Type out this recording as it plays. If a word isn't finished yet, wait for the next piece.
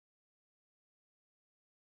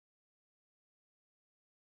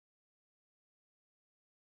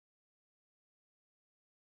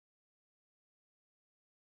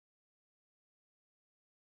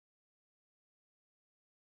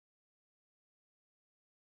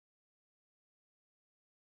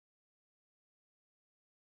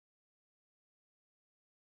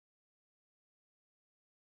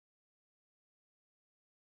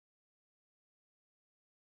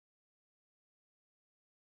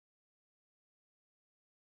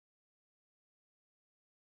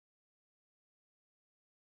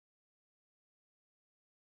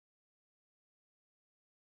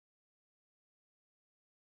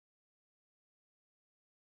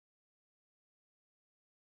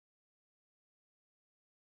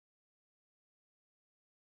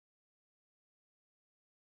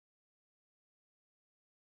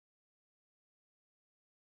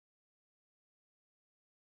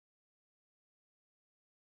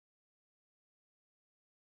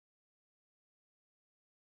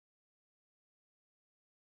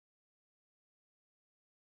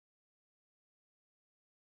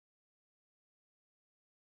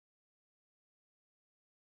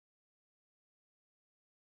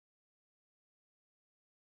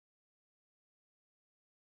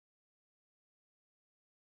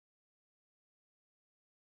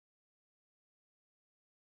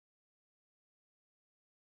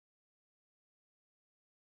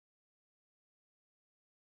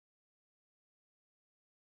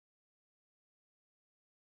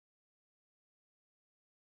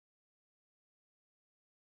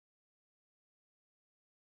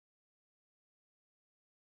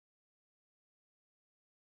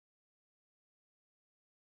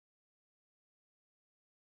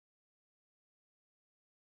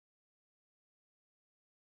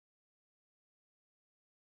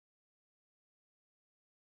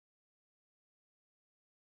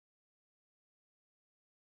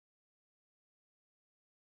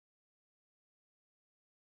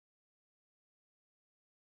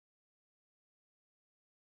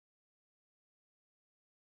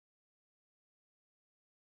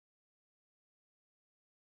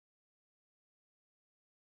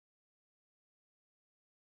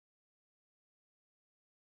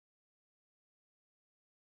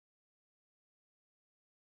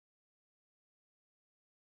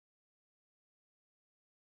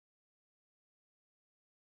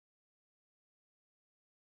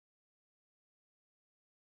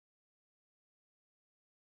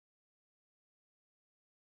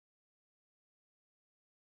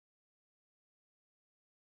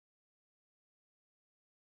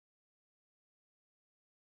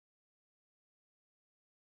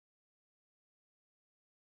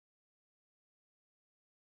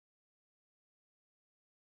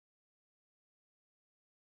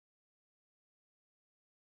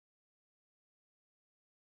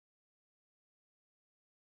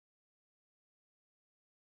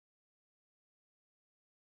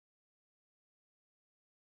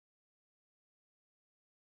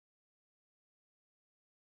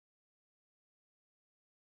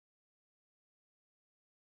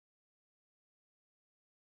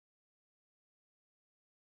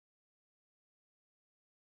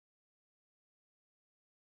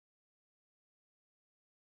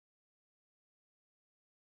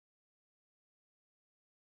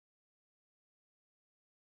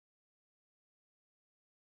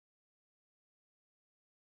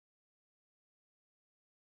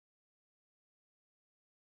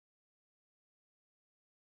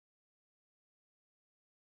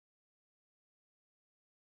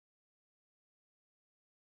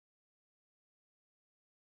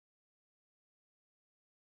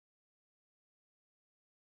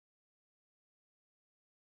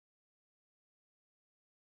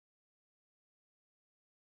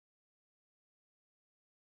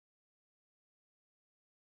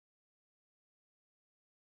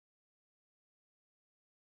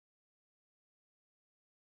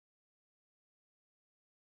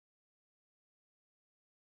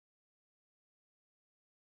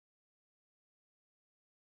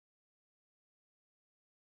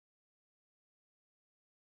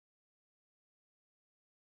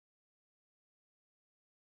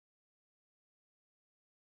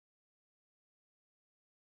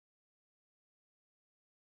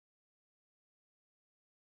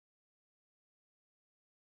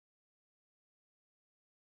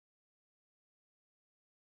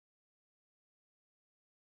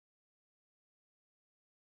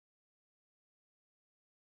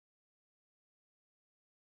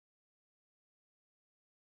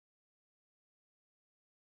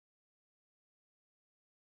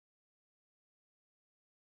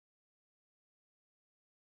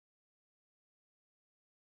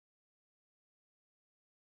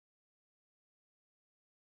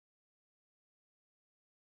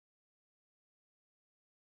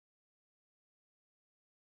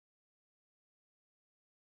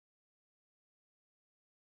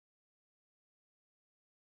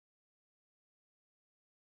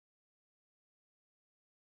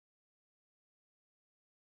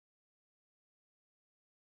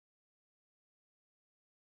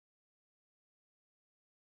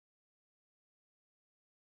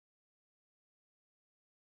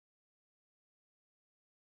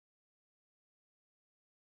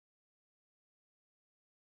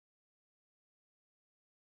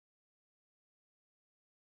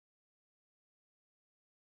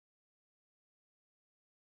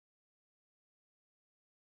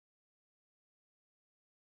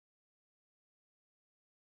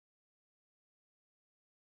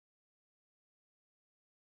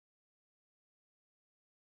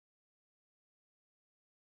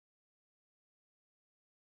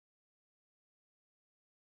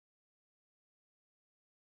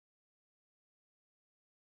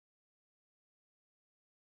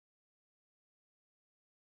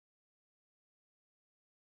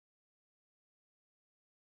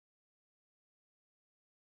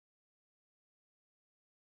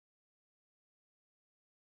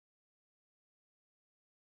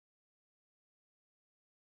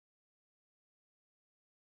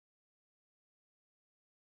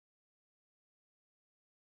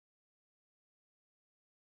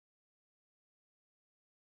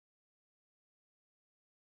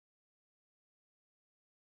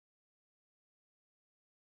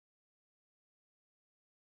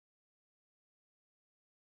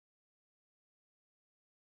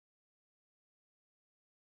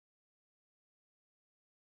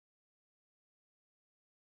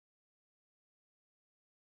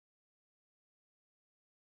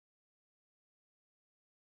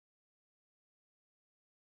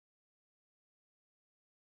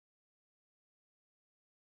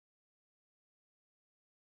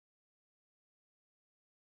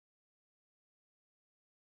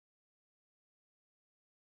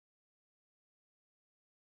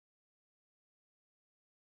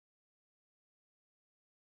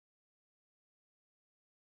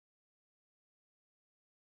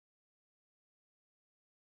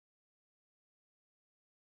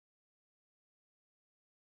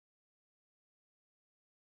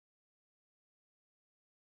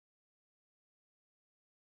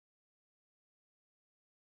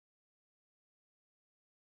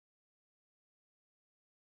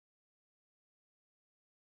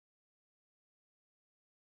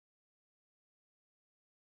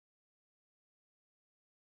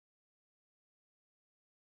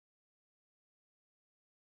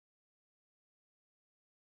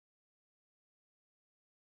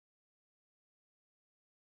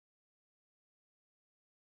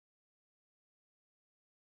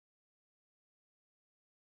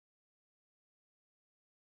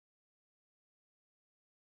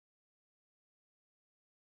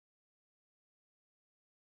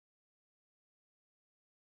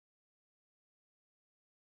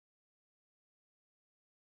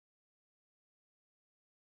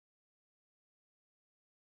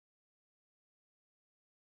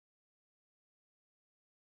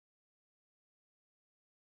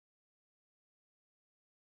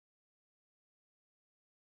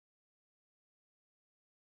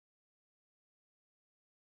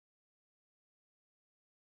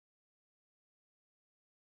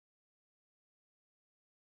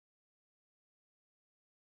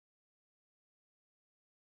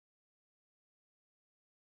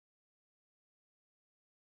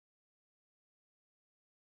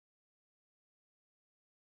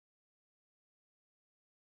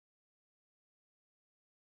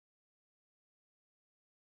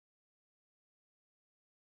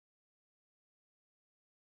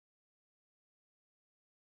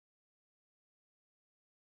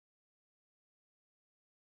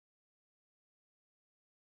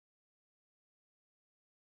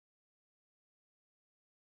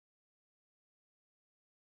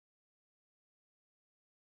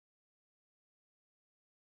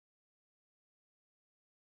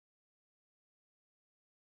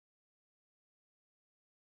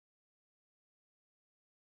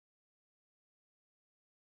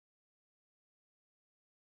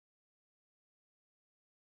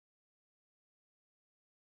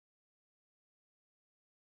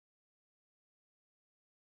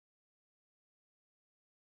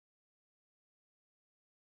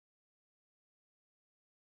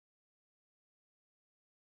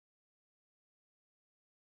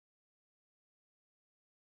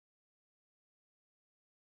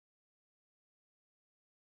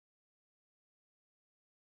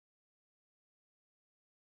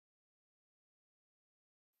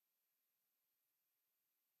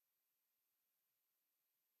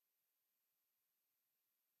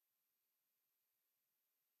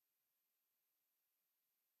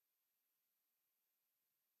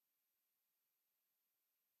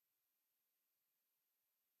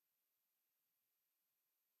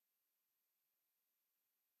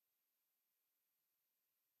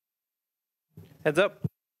Heads up.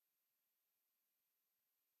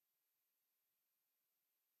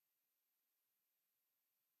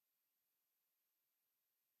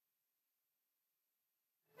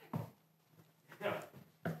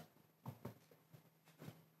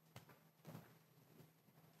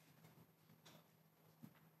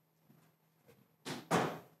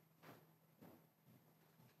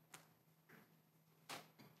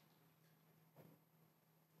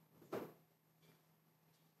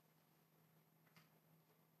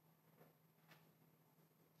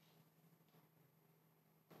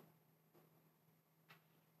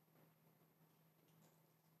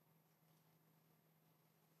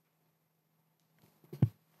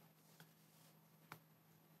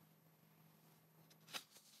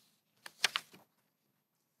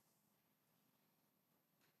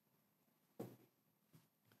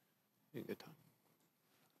 Good time.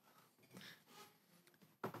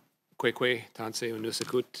 Kwekwe, Tanse,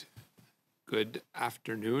 Unusakut. Good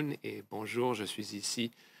afternoon et bonjour. Je suis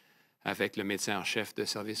ici avec le médecin en chef de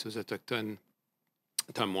services aux Autochtones,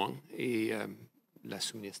 Tom Wong, et la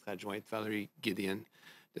sous-ministre adjointe Valerie Gideon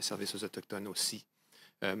de services aux Autochtones aussi.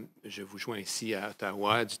 Je vous joins ici à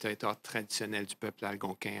Ottawa, du territoire traditionnel du peuple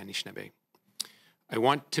algonquin Anishinaabe. I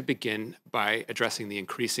want to begin by addressing the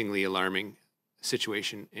increasingly alarming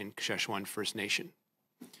situation in Kashechewan First Nation.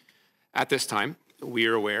 At this time, we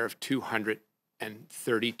are aware of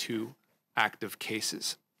 232 active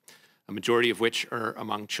cases, a majority of which are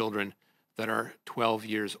among children that are 12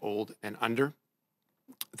 years old and under,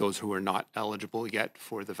 those who are not eligible yet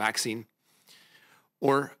for the vaccine,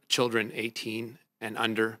 or children 18 and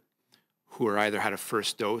under who are either had a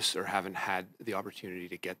first dose or haven't had the opportunity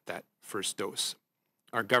to get that first dose.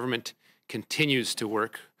 Our government continues to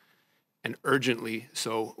work, and urgently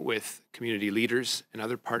so, with community leaders and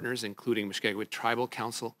other partners, including Mushkegowit Tribal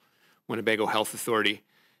Council, Winnebago Health Authority,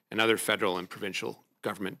 and other federal and provincial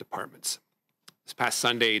government departments. This past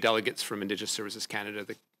Sunday, delegates from Indigenous Services Canada,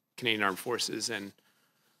 the Canadian Armed Forces, and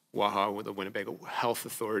WAHA, the Winnebago Health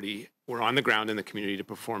Authority, were on the ground in the community to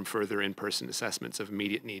perform further in-person assessments of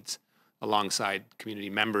immediate needs alongside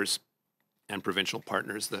community members and provincial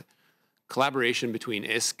partners. The collaboration between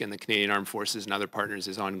ISC and the Canadian Armed Forces and other partners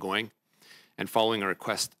is ongoing. And following a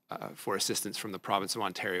request for assistance from the province of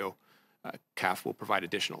Ontario, CAF will provide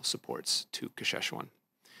additional supports to Kashechewan.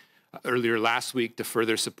 Earlier last week, to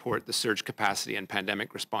further support the surge capacity and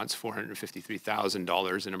pandemic response,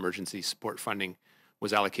 $453,000 in emergency support funding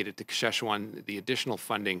was allocated to Kashechewan. The additional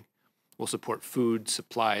funding will support food,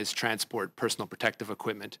 supplies, transport, personal protective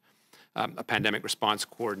equipment, a pandemic response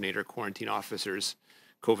coordinator, quarantine officers,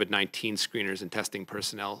 COVID-19 screeners and testing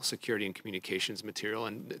personnel, security and communications material.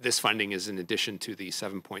 And this funding is in addition to the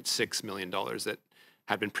 $7.6 million that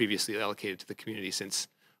had been previously allocated to the community since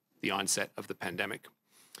the onset of the pandemic.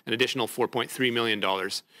 An additional $4.3 million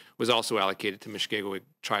was also allocated to Mushkegowit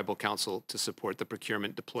Tribal Council to support the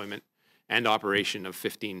procurement, deployment, and operation of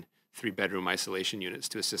 15 three-bedroom isolation units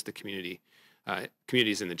to assist the communities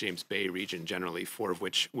in the James Bay region generally, 4 of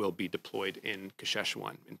which will be deployed in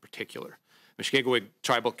Kashechewan in particular. Mushkegowit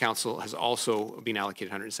Tribal Council has also been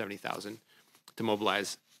allocated $170,000 to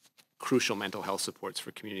mobilize crucial mental health supports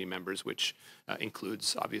for community members, which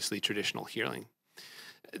includes, obviously, traditional healing.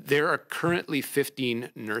 There are currently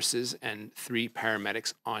 15 nurses and 3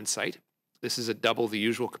 paramedics on site. This is double the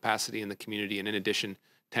usual capacity in the community, and in addition,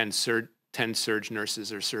 10 surge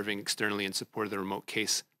nurses are serving externally in support of the remote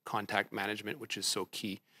case contact management, which is so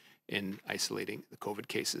key in isolating the COVID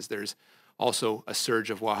cases. There's also a surge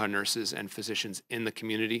of WAHA nurses and physicians in the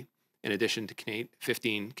community, in addition to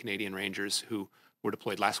 15 Canadian Rangers who were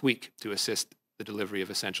deployed last week to assist the delivery of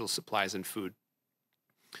essential supplies and food.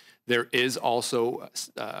 There is also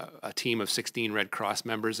a team of 16 Red Cross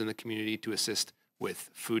members in the community to assist with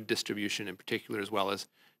food distribution in particular, as well as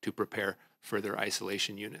to prepare further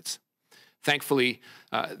isolation units. Thankfully,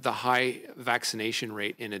 the high vaccination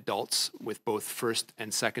rate in adults with both first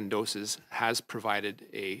and second doses has provided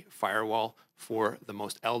a firewall for the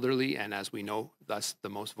most elderly and, as we know, thus the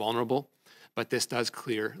most vulnerable. But this does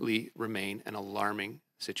clearly remain an alarming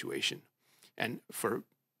situation. And for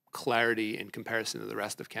clarity in comparison to the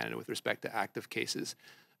rest of Canada with respect to active cases,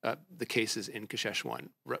 the cases in Kashechewan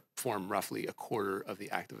form roughly a quarter of the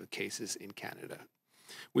active cases in Canada.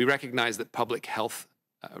 We recognize that public health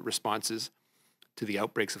responses to the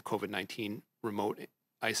outbreaks of COVID-19 remote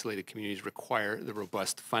isolated communities require the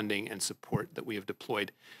robust funding and support that we have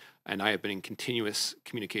deployed. And I have been in continuous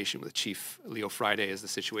communication with Chief Leo Friday as the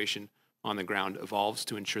situation on the ground evolves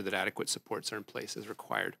to ensure that adequate supports are in place as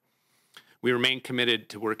required. We remain committed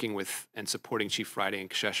to working with and supporting Chief Friday and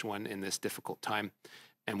Kashechewan in this difficult time.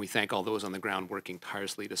 and we thank all those on the ground working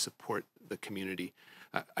tirelessly to support the community.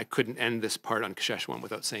 I couldn't end this part on Kashechewan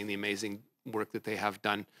without saying the amazing work that they have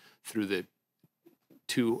done through the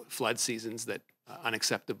 2 flood seasons that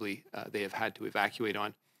unacceptably they have had to evacuate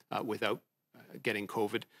on without getting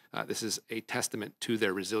COVID. This is a testament to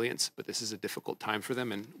their resilience, but this is a difficult time for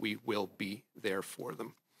them, and we will be there for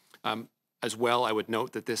them. As well, I would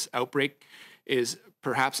note that this outbreak is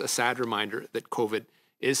perhaps a sad reminder that COVID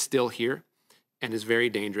is still here and is very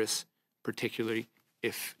dangerous, particularly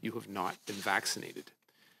if you have not been vaccinated.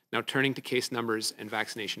 Now, turning to case numbers and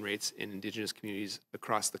vaccination rates in Indigenous communities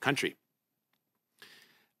across the country.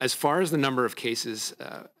 As far as the number of cases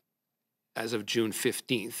as of June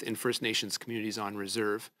 15th in First Nations communities on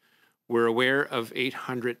reserve, we're aware of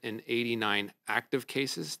 889 active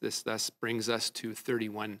cases. This thus brings us to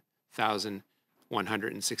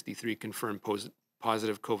 31,163 confirmed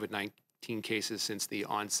positive COVID-19 cases since the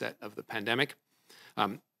onset of the pandemic.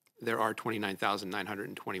 There are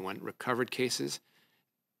 29,921 recovered cases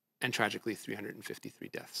and tragically 353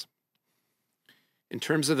 deaths. In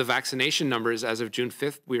terms of the vaccination numbers, as of June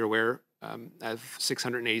 5th, we are aware of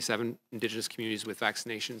 687 Indigenous communities with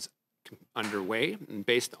vaccinations underway. And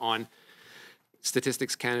based on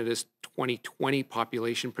Statistics Canada's 2020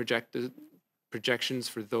 population projections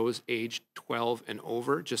for those aged 12 and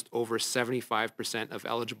over, just over 75% of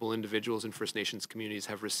eligible individuals in First Nations communities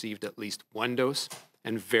have received at least 1 dose,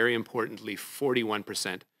 and very importantly,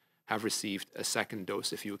 41% have received a second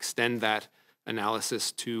dose. If you extend that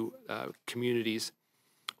analysis to communities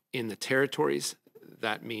in the territories,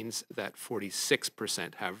 that means that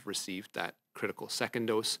 46% have received that critical second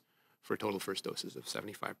dose for total first doses of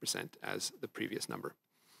 75% as the previous number.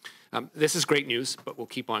 This is great news, but we'll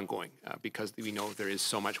keep on going because we know there is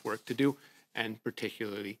so much work to do, and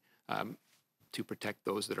particularly to protect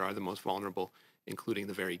those that are the most vulnerable, including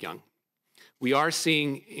the very young. We are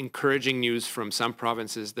seeing encouraging news from some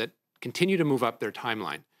provinces that continue to move up their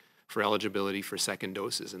timeline for eligibility for second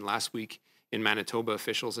doses. And last week in Manitoba,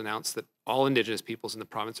 officials announced that all Indigenous peoples in the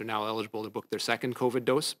province are now eligible to book their second COVID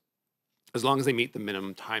dose, as long as they meet the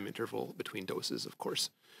minimum time interval between doses, of course.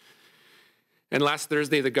 And last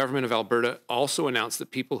Thursday, the government of Alberta also announced that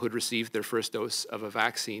people who had received their first dose of a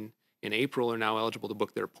vaccine in April are now eligible to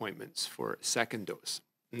book their appointments for a second dose.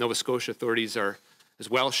 Nova Scotia authorities are as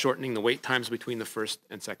well shortening the wait times between the first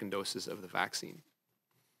and second doses of the vaccine.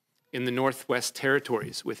 In the Northwest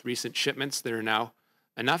Territories, with recent shipments, there are now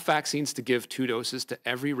enough vaccines to give 2 doses to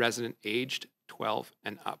every resident aged 12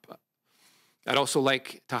 and up. I'd also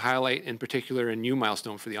like to highlight in particular a new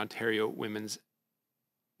milestone for the Ontario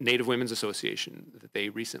Native Women's Association, that they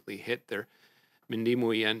recently hit their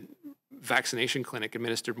Mindimuyan vaccination clinic,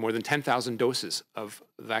 administered more than 10,000 doses of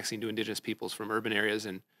vaccine to Indigenous peoples from urban areas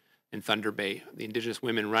in Thunder Bay. The Indigenous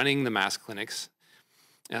women running the mass clinics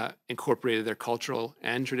incorporated their cultural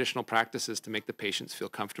and traditional practices to make the patients feel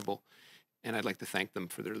comfortable, and I'd like to thank them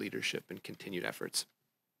for their leadership and continued efforts.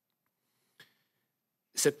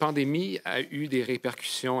 Cette pandémie a eu des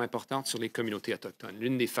répercussions importantes sur les communautés autochtones.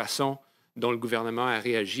 L'une des façons dont le gouvernement a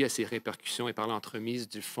réagi à ces répercussions est par l'entremise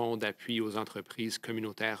du Fonds d'appui aux entreprises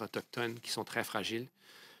communautaires autochtones qui sont très fragiles.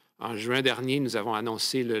 En juin dernier, nous avons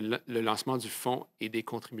annoncé le lancement du fonds et des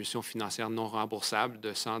contributions financières non remboursables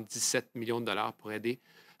de 117 millions de dollars pour aider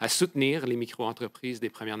à soutenir les micro-entreprises des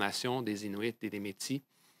Premières Nations, des Inuits et des Métis,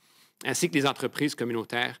 ainsi que les entreprises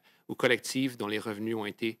communautaires ou collectives dont les revenus ont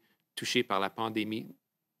été touchés par la pandémie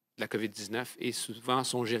de la COVID-19 et souvent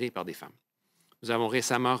sont gérés par des femmes. Nous avons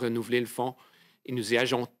récemment renouvelé le fonds et nous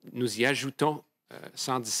y ajoutons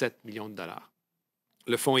 117 millions de dollars.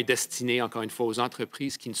 Le fonds est destiné, encore une fois, aux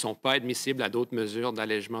entreprises qui ne sont pas admissibles à d'autres mesures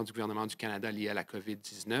d'allègement du gouvernement du Canada liées à la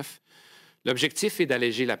COVID-19. L'objectif est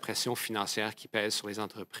d'alléger la pression financière qui pèse sur les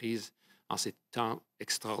entreprises en ces temps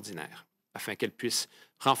extraordinaires, afin qu'elles puissent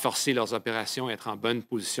renforcer leurs opérations et être en bonne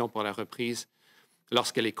position pour la reprise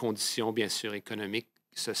lorsque les conditions, bien sûr, économiques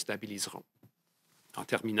se stabiliseront. En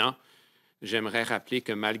terminant, j'aimerais rappeler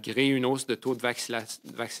que malgré une hausse de taux de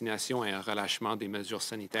vaccination et un relâchement des mesures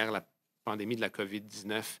sanitaires, la pandémie de la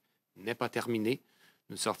COVID-19 n'est pas terminée.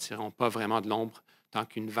 Nous ne sortirons pas vraiment de l'ombre tant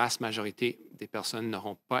qu'une vaste majorité des personnes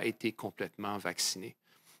n'auront pas été complètement vaccinées,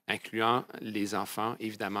 incluant les enfants,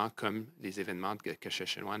 évidemment, comme les événements de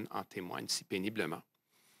Kashechewan en témoignent si péniblement.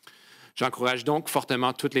 J'encourage donc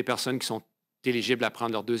fortement toutes les personnes qui sont éligibles à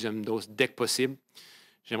prendre leur deuxième dose dès que possible.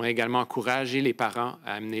 J'aimerais également encourager les parents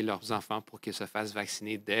à amener leurs enfants pour qu'ils se fassent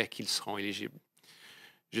vacciner dès qu'ils seront éligibles.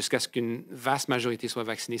 Jusqu'à ce qu'une vaste majorité soit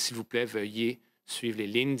vaccinée, s'il vous plaît, veuillez suivre les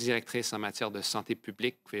lignes directrices en matière de santé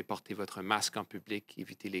publique. Vous pouvez porter votre masque en public,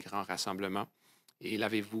 éviter les grands rassemblements et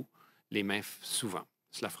lavez-vous les mains souvent.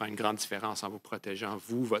 Cela fera une grande différence en vous protégeant,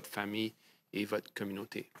 vous, votre famille et votre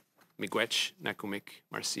communauté. Miigwech, Nakumik,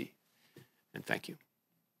 merci, and thank you.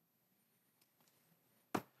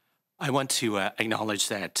 I want to acknowledge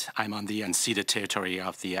that I'm on the unceded territory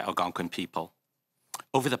of the Algonquin people.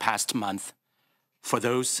 Over the past month, for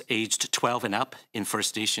those aged 12 and up in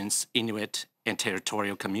First Nations, Inuit, and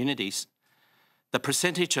territorial communities, the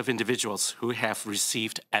percentage of individuals who have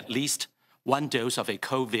received at least one dose of a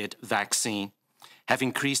COVID vaccine have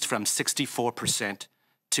increased from 64%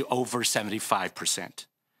 to over 75%.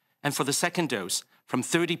 And for the second dose, from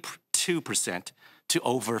 32% to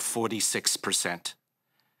over 46%.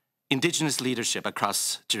 Indigenous leadership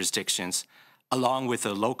across jurisdictions, along with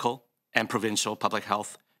the local and provincial public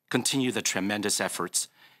health, continue the tremendous efforts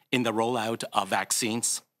in the rollout of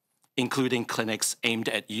vaccines, including clinics aimed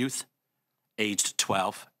at youth aged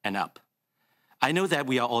 12 and up. I know that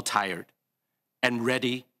we are all tired and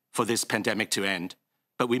ready for this pandemic to end,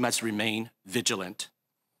 but we must remain vigilant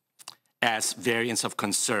as variants of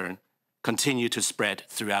concern continue to spread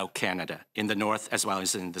throughout Canada, in the north as well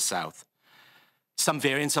as in the south. Some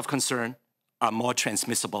variants of concern are more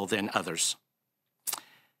transmissible than others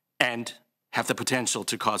and have the potential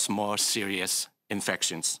to cause more serious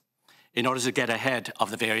infections. In order to get ahead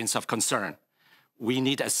of the variants of concern, we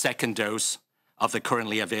need a second dose of the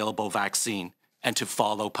currently available vaccine and to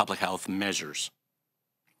follow public health measures.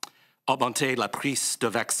 Augmenter la prise de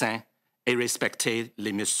vaccins et respecter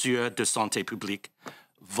les mesures de santé publique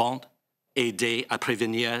vont aider à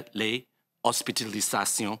prévenir les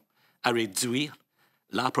hospitalisations, à réduire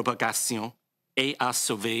la propagation et à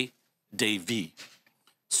sauver des vies.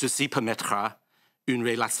 Ceci permettra une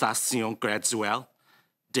relaxation graduelle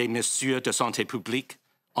des mesures de santé publique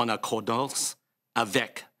en accordance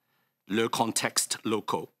avec le contexte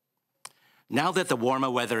local. Now that the warmer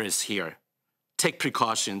weather is here, take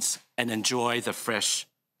precautions and enjoy the fresh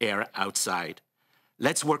air outside.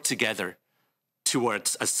 Let's work together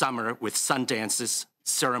towards a summer with sun dances,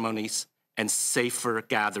 ceremonies, and safer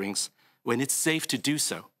gatherings when it's safe to do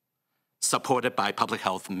so, supported by public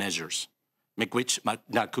health measures. Miigwech,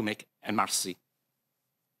 Nakumik, and merci.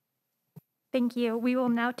 Thank you. We will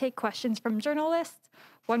now take questions from journalists.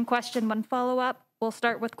 One question, one follow-up. We'll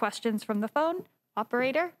start with questions from the phone.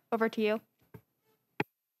 Operator, over to you.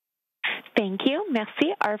 Thank you.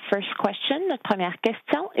 Merci. Our first question, notre première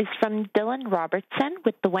question, is from Dylan Robertson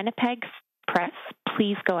with the Winnipeg Press.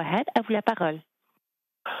 Please go ahead. À vous la parole.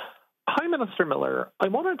 Hi, Minister Miller. I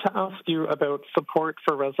wanted to ask you about support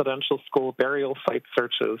for residential school burial site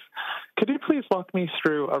searches. Could you please walk me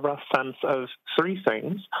through a rough sense of three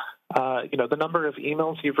things? The number of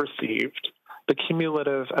emails you've received, the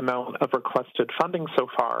cumulative amount of requested funding so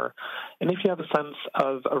far, and if you have a sense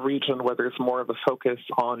of a region where there's more of a focus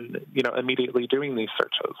on, immediately doing these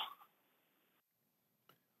searches.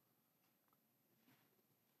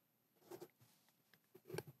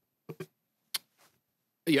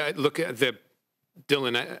 Yeah, look at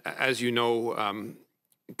Dylan, as you know,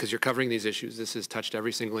 because you're covering these issues, this has touched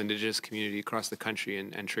every single Indigenous community across the country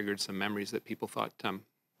and triggered some memories that people thought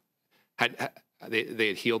they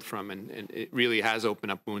had healed from, and it really has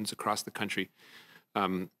opened up wounds across the country.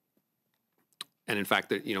 And in fact,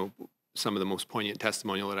 that some of the most poignant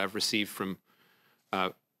testimonial that I've received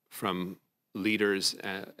from leaders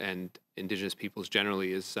and Indigenous peoples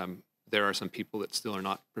generally is there are some people that still are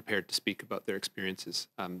not prepared to speak about their experiences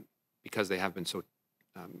because they have been so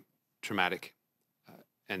traumatic,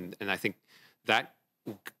 and I think that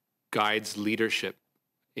guides leadership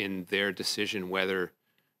in their decision whether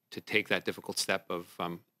to take that difficult step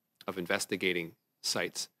of investigating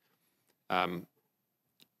sites.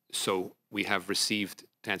 So we have received,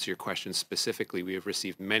 to answer your question specifically, we have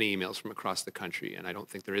received many emails from across the country, and I don't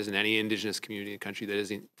think there isn't any Indigenous community in the country that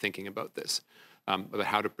isn't thinking about this. But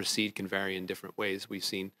how to proceed can vary in different ways. We've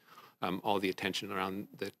seen all the attention around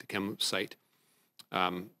the Kamloops site.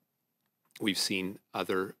 We've seen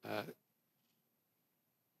other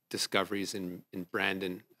discoveries in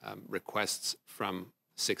Brandon, requests from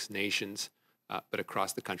Six Nations, but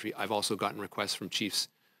across the country. I've also gotten requests from chiefs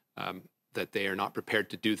that they are not prepared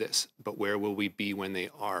to do this, but where will we be when they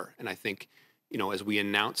are? And I think, as we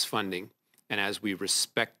announce funding, and as we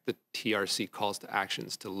respect the TRC calls to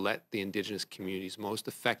actions to let the Indigenous communities most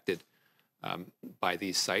affected by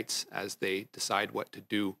these sites, as they decide what to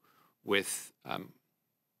do with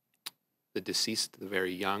the deceased, the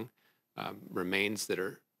very young, remains that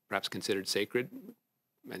are perhaps considered sacred,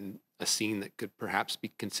 and a scene that could perhaps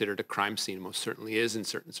be considered a crime scene, most certainly is in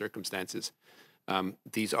certain circumstances.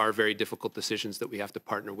 These are very difficult decisions that we have to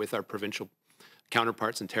partner with our provincial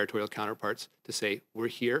counterparts and territorial counterparts to say, we're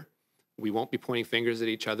here. We won't be pointing fingers at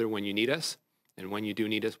each other when you need us, And when you do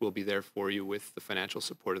need us, we'll be there for you with the financial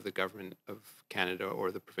support of the Government of Canada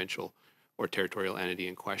or the provincial or territorial entity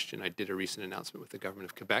in question. I did a recent announcement with the Government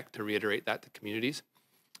of Quebec to reiterate that to communities.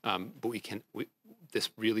 But this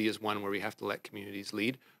really is one where we have to let communities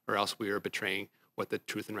lead, or else we are betraying what the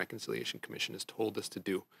Truth and Reconciliation Commission has told us to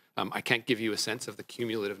do. I can't give you a sense of the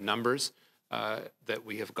cumulative numbers that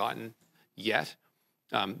we have gotten yet.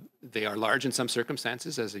 They are large in some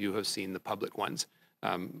circumstances, as you have seen the public ones,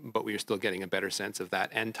 but we are still getting a better sense of that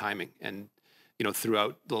and timing. And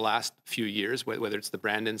throughout the last few years, whether it's the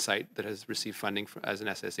Brandon site that has received funding as an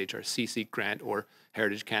SSHRC grant or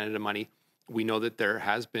Heritage Canada money, we know that there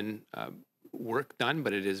has been work done,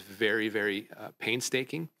 but it is very, very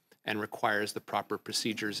painstaking and requires the proper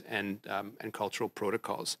procedures and cultural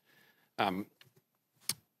protocols.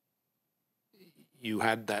 You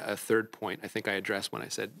had a third point I think I addressed when I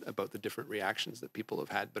said about the different reactions that people have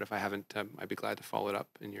had, but if I haven't, I'd be glad to follow it up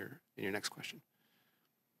in your next question.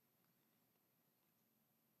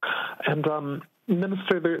 And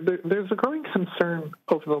Minister, there's a growing concern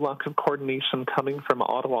over the lack of coordination coming from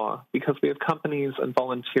Ottawa because we have companies and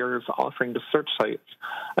volunteers offering to search sites.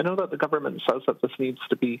 I know that the government says that this needs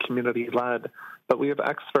to be community-led, but we have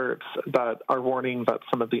experts that are warning that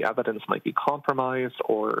some of the evidence might be compromised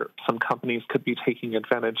or some companies could be taking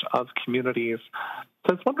advantage of communities.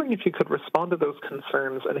 So I was wondering if you could respond to those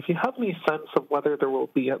concerns and if you have any sense of whether there will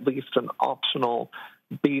be at least an optional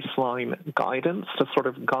baseline guidance to sort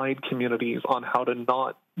of guide communities on how to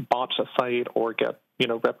not botch a site or get,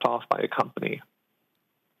 ripped off by a company.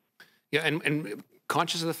 Yeah, and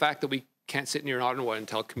conscious of the fact that we can't sit near Ottawa and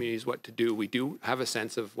tell communities what to do, we do have a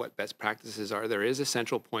sense of what best practices are. There is a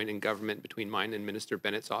central point in government between mine and Minister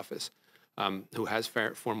Bennett's office, who has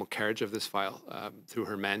formal carriage of this file through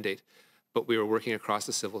her mandate. But we are working across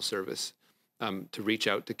the civil service to reach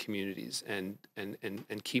out to communities and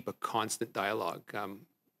keep a constant dialogue,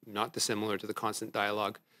 not dissimilar to the constant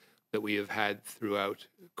dialogue that we have had throughout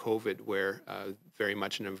COVID, where very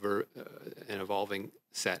much an evolving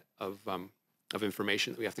set of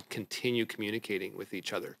information that we have to continue communicating with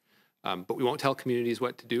each other. But we won't tell communities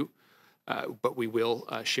what to do, but we will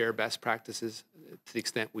share best practices to the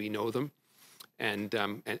extent we know them,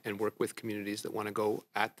 and work with communities that want to go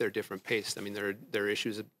at their different pace. I mean, there are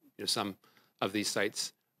issues. Some of these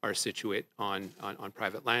sites are situate on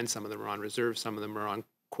private land. Some of them are on reserve. Some of them are on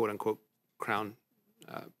quote unquote Crown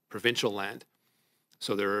provincial land.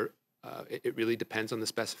 So it really depends on the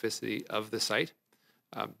specificity of the site.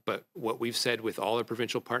 But what we've said with all our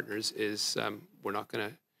provincial partners is we're not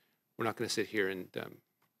going to sit here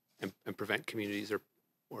and prevent communities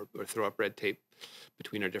or throw up red tape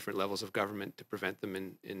between our different levels of government to prevent them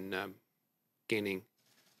in gaining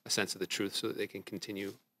a sense of the truth so that they can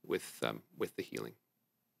continue with the healing.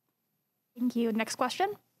 Thank you. Next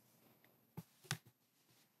question.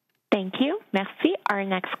 Thank you. Merci. Our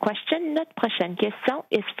next question, notre prochaine question,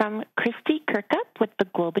 is from Christy Kirkup with the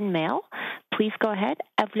Globe and Mail. Please go ahead.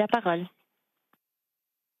 À vous la parole.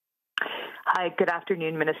 Hi, good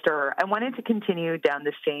afternoon, Minister. I wanted to continue down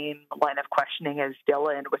the same line of questioning as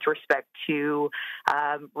Dylan with respect to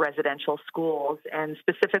residential schools, and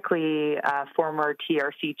specifically former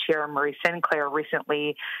TRC Chair Murray Sinclair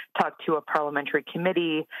recently talked to a parliamentary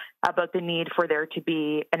committee about the need for there to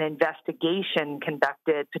be an investigation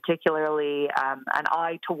conducted, particularly an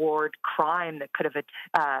eye toward crime that could have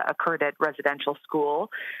occurred at residential school.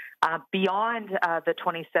 Beyond the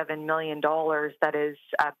 $27 million that is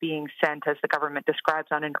being sent, as the government describes,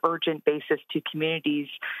 on an urgent basis to communities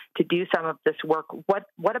to do some of this work,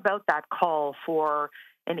 what about that call for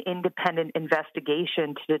an independent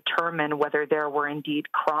investigation to determine whether there were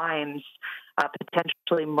indeed crimes,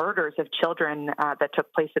 potentially murders of children that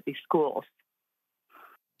took place at these schools?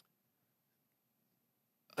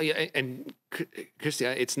 Yeah, and Christy,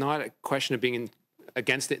 it's not a question of being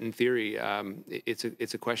against it in theory.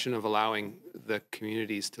 It's a question of allowing the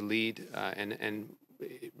communities to lead, and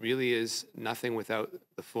it really is nothing without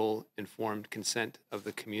the full informed consent of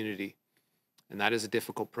the community, and that is a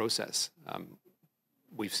difficult process.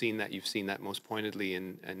 We've seen that. You've seen that most pointedly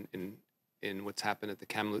in what's happened at the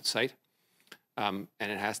Kamloops site, and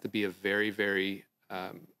it has to be a very, very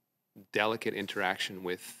delicate interaction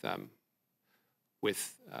with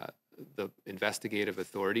the investigative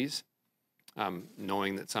authorities.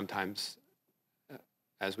 Knowing that sometimes,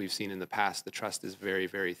 as we've seen in the past, the trust is very,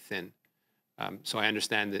 very thin. So I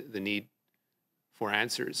understand the need for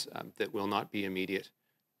answers that will not be immediate,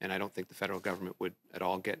 and I don't think the federal government would at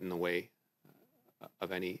all get in the way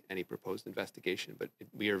of any proposed investigation. But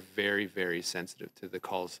we are very, very sensitive to the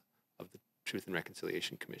calls of the Truth and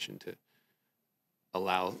Reconciliation Commission to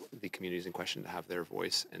allow the communities in question to have their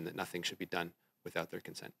voice, and that nothing should be done without their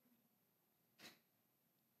consent.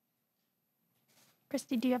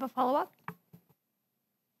 Christy, do you have a follow-up?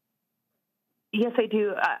 Yes, I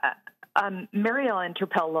do. Marielle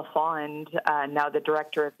Interpel-Lafond, now the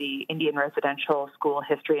director of the Indian Residential School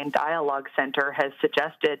History and Dialogue Center, has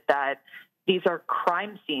suggested that these are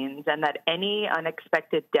crime scenes and that any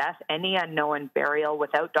unexpected death, any unknown burial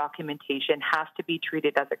without documentation has to be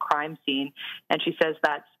treated as a crime scene. And she says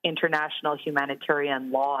that's international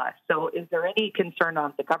humanitarian law. So is there any concern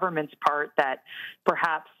on the government's part that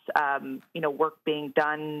perhaps, work being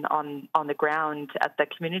done on the ground at the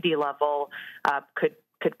community level could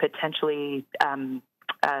potentially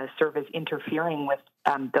serve as interfering with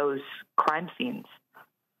those crime scenes?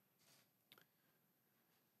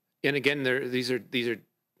 And again, these are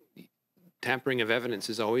tampering of evidence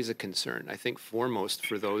is always a concern. I think foremost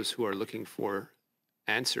for those who are looking for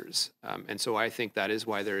answers, and so I think that is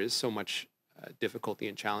why there is so much difficulty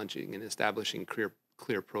and challenging in establishing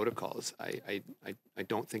clear protocols. I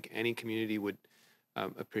don't think any community would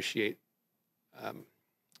appreciate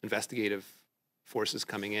investigative forces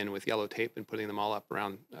coming in with yellow tape and putting them all up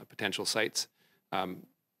around potential sites.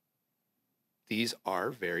 These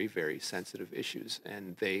are very, very sensitive issues,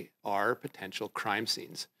 and they are potential crime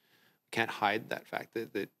scenes. We can't hide that fact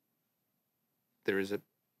that there is a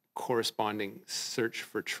corresponding search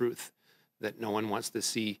for truth, that no one wants to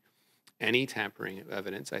see any tampering of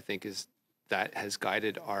evidence. I think that has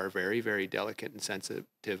guided our very, very delicate and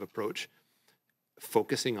sensitive approach,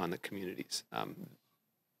 focusing on the communities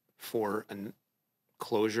for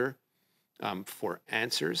closure, for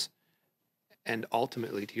answers, and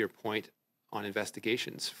ultimately, to your point, on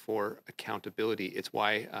investigations for accountability. It's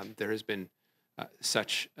why there has been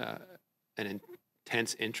such an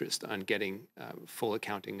intense interest on getting full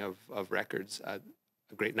accounting of records. A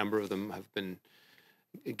great number of them have been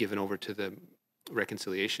given over to the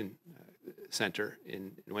Reconciliation Center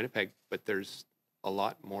in Winnipeg, but there's a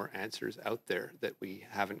lot more answers out there that we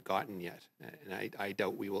haven't gotten yet. And I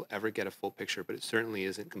doubt we will ever get a full picture, but it certainly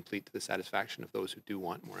isn't complete to the satisfaction of those who do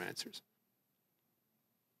want more answers.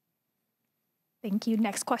 Thank you.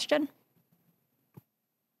 Next question.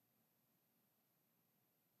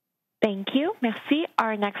 Thank you. Merci.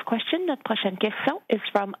 Our next question, notre prochaine question, is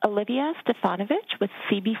from Olivia Stefanovich with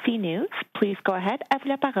CBC News. Please go ahead. À vous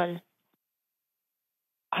la parole.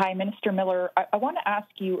 Hi, Minister Miller. I want to ask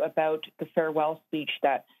you about the farewell speech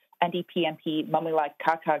that NDP MP Mamilak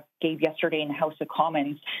Kakak gave yesterday in the House of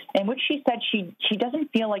Commons, in which she said she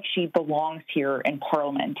doesn't feel like she belongs here in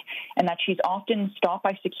Parliament, and that she's often stopped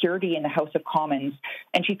by security in the House of Commons,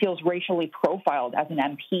 and she feels racially profiled as an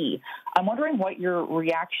MP. I'm wondering what your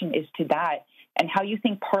reaction is to that, and how you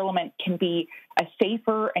think Parliament can be a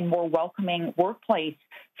safer and more welcoming workplace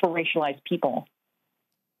for racialized people.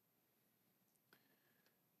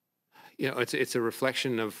 You know, it's a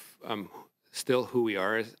reflection of still who we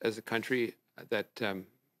are as a country, that MP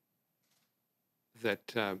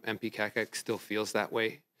Kakak still feels that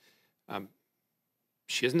way.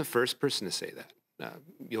 She isn't the first person to say that.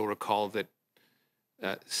 You'll recall that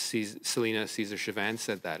Selena Caesar-Chavannes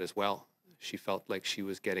said that as well. She felt like she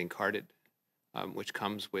was getting carded, which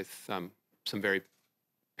comes with some very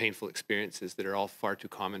painful experiences that are all far too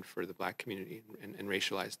common for the Black community and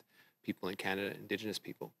racialized people in Canada, Indigenous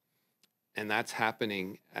people. And that's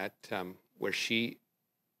happening at where she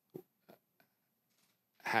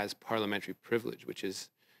has parliamentary privilege, which is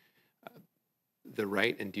the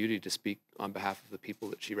right and duty to speak on behalf of the people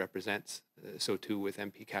that she represents. So too with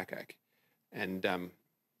MP Kakak. And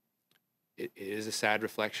it is a sad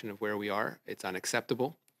reflection of where we are. It's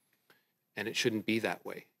unacceptable, and it shouldn't be that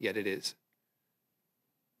way, yet it is.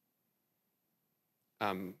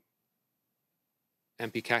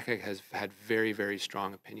 MP Kakak has had very, very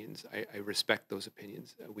strong opinions. I respect those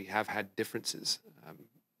opinions. We have had differences,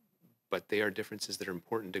 but they are differences that are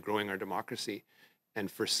important to growing our democracy. And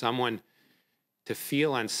for someone to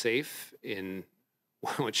feel unsafe in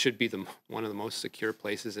what should be one of the most secure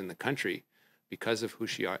places in the country because of who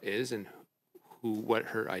she is and what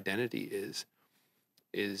her identity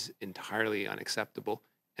is entirely unacceptable,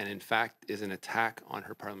 and in fact is an attack on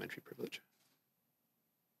her parliamentary privilege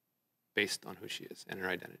based on who she is and her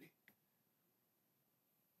identity.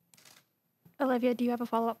 Olivia, do you have a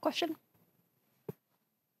follow-up question?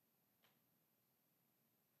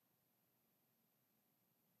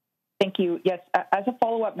 Thank you. Yes, as a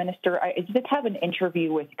follow-up, Minister, I did have an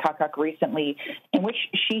interview with Kakak recently in which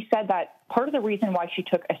she said that part of the reason why she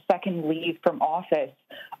took a second leave from office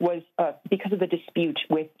was because of the dispute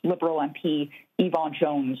with Liberal MP Yvonne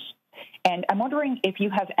Jones. And I'm wondering if you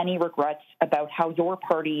have any regrets about how your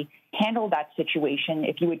party handled that situation,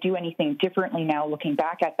 if you would do anything differently now looking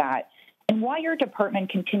back at that, and why your department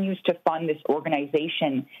continues to fund this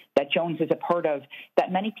organization that Jones is a part of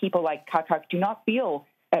that many people like Kakak do not feel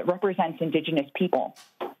represents Indigenous people.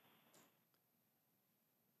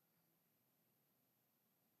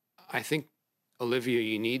 I think, Olivia,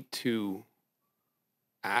 you need to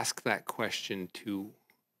ask that question to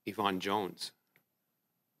Yvonne Jones,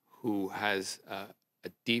 who has a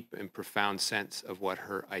deep and profound sense of what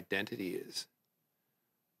her identity is.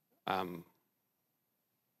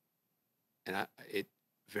 It's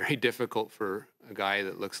very difficult for a guy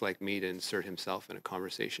that looks like me to insert himself in a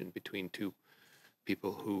conversation between two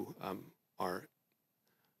people who are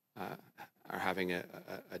having a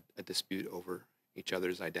dispute over each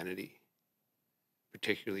other's identity,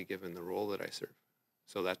 particularly given the role that I serve.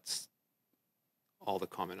 So that's all the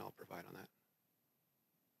comment I'll provide on that.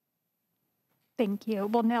 Thank you.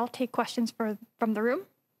 We'll now take questions from the room.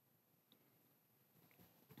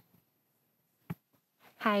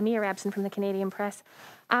 Hi, Mia Rabson from the Canadian Press.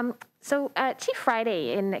 Chief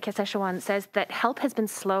Friday in Kashechewan says that help has been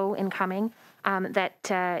slow in coming,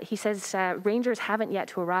 that he says rangers haven't yet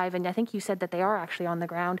to arrive, and I think you said that they are actually on the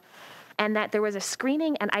ground, and that there was a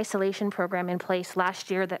screening and isolation program in place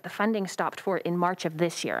last year that the funding stopped for in March of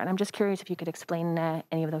this year. And I'm just curious if you could explain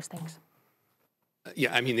any of those things.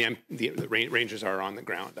 Yeah, I mean, the rangers are on the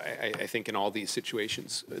ground. I think in all these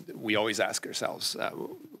situations, we always ask ourselves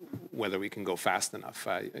whether we can go fast enough.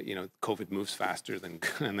 COVID moves faster than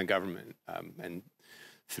the government, and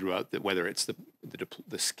throughout whether it's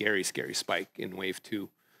the scary spike in wave 2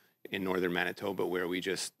 in northern Manitoba, where we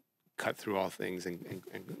just cut through all things and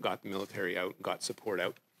got the military out, got support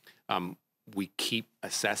out. We keep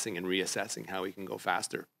assessing and reassessing how we can go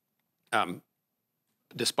faster.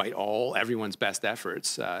 Despite everyone's best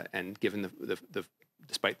efforts, and given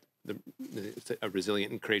despite a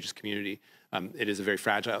resilient and courageous community, it is a very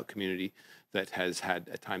fragile community that has had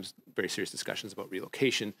at times very serious discussions about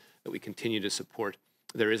relocation that we continue to support.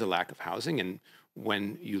 There is a lack of housing, and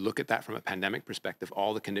when you look at that from a pandemic perspective,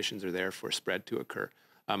 all the conditions are there for spread to occur.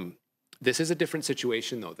 This is a different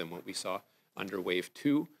situation, though, than what we saw under wave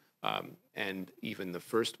 2. And even the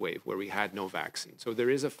first wave, where we had no vaccine. So there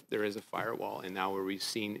is a firewall, and now what we've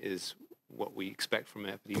seen is what we expect from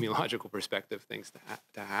an epidemiological perspective, things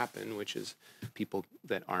to happen, which is people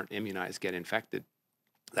that aren't immunized get infected.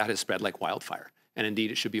 That has spread like wildfire, and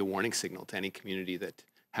indeed it should be a warning signal to any community that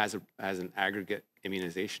has an aggregate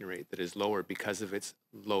immunization rate that is lower because of its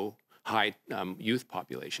high youth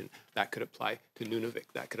population. That could apply to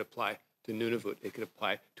Nunavik. That could apply to Nunavut. It could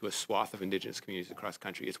apply to a swath of Indigenous communities across the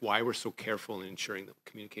country. It's why we're so careful in ensuring that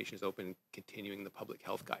communication is open and continuing the public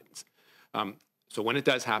health guidance. So when it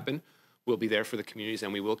does happen, we'll be there for the communities,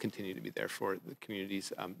 and we will continue to be there for the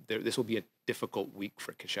communities. This will be a difficult week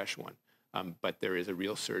for Kashechewan, but there is a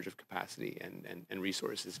real surge of capacity and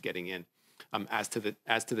resources getting in. As to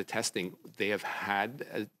the testing, they have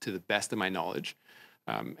had, to the best of my knowledge,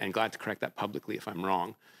 and glad to correct that publicly if I'm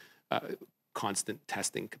wrong, constant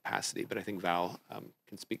testing capacity, but I think Val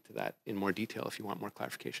can speak to that in more detail if you want more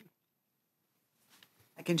clarification.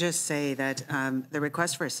 I can just say that the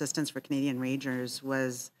request for assistance for Canadian Rangers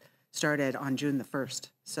was started on June the 1st.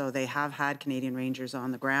 So they have had Canadian Rangers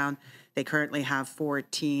on the ground. They currently have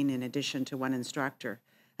 14 in addition to 1 instructor.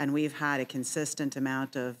 And we've had a consistent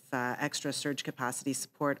amount of extra surge capacity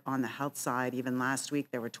support on the health side. Even last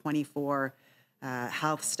week, there were 24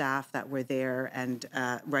 health staff that were there, and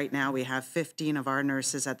right now we have 15 of our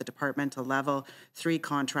nurses at the departmental level, 3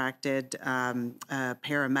 contracted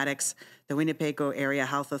paramedics. The Winnebago Area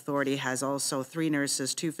Health Authority has also 3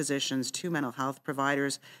 nurses, 2 physicians, 2 mental health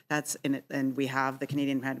providers. That's in it, and we have the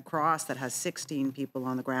Canadian Red Cross that has 16 people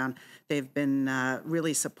on the ground. They've been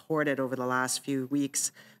really supported over the last few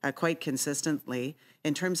weeks quite consistently.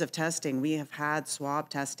 In terms of testing, we have had swab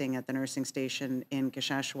testing at the nursing station in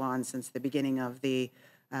Kashechewan since the beginning of the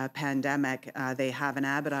pandemic. They have an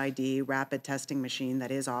Abbott ID rapid testing machine that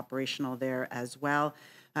is operational there as well.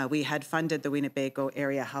 We had funded the Winnebago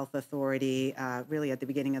Area Health Authority really at the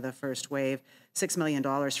beginning of the first wave, $6 million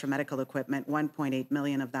for medical equipment. 1.8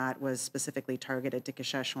 million of that was specifically targeted to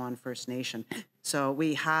Kashechewan First Nation. So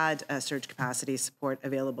we had surge capacity support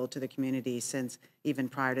available to the community since even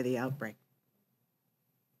prior to the outbreak.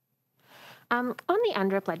 On the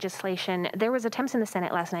UNDRIP legislation, there was attempts in the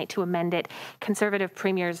Senate last night to amend it. Conservative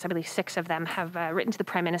premiers, I believe 6 of them, have written to the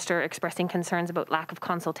Prime Minister expressing concerns about lack of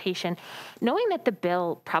consultation. Knowing that the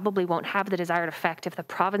bill probably won't have the desired effect if the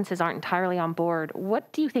provinces aren't entirely on board,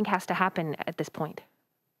 what do you think has to happen at this point?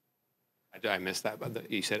 I missed that,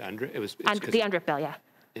 but you said UNDRIP? The UNDRIP bill, yeah.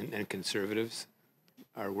 And Conservatives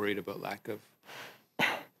are worried about lack of...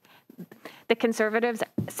 the Conservatives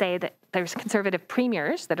say that there's Conservative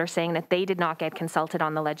premiers that are saying that they did not get consulted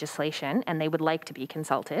on the legislation and they would like to be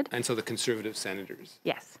consulted. And so the Conservative senators,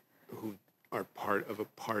 yes, who are part of a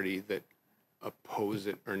party that oppose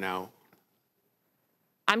it are now.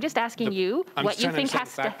 I'm just asking you what you think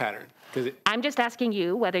has to. Pattern, I'm just asking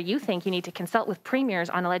you whether you think you need to consult with premiers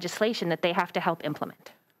on a legislation that they have to help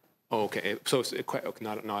implement. Oh, okay. So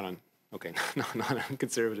not on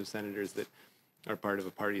Conservative senators that are part of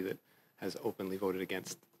a party that has openly voted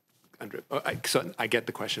against. So I get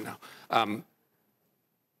the question now.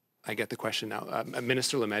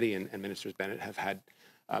 Minister Lametti and Ministers Bennett have had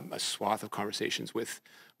a swath of conversations with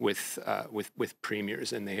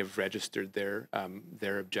premiers, and they have registered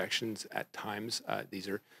their objections at times. These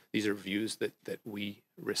are views that we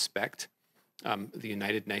respect. The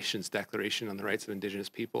United Nations Declaration on the Rights of Indigenous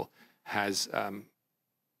People has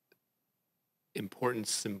important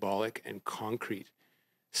symbolic and concrete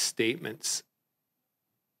statements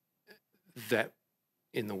that,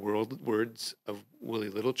 in the words of Willie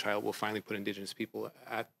Littlechild, will finally put Indigenous people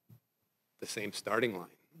at the same starting line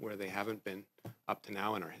where they haven't been up to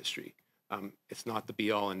now in our history. It's not the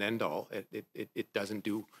be-all and end-all. It doesn't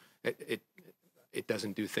do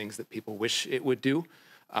things that people wish it would do,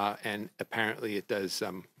 and apparently it does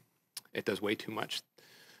way too much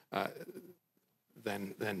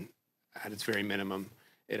than at its very minimum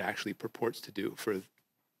it actually purports to do for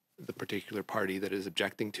the particular party that is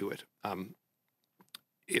objecting to it.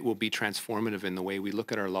 It will be transformative in the way we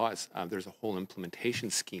look at our laws. There's a whole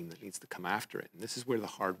implementation scheme that needs to come after it. And this is where the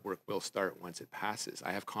hard work will start once it passes.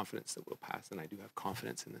 I have confidence that we'll pass, and I do have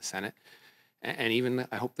confidence in the Senate. And even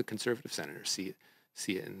I hope the Conservative senators see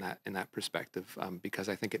it in that perspective, because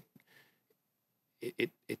I think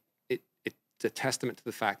it's a testament to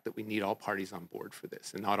the fact that we need all parties on board for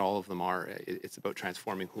this, and not all of them are. It's about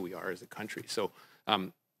transforming who we are as a country. So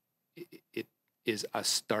it is a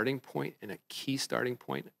starting point and a key starting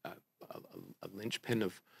point, a linchpin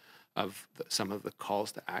of some of the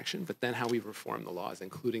calls to action, but then how we reform the laws,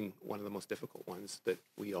 including one of the most difficult ones that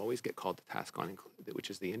we always get called to task on, which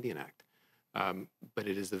is the Indian Act. But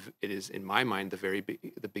it is in my mind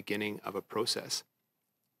the beginning of a process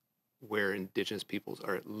where Indigenous peoples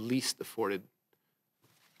are at least afforded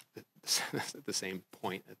the same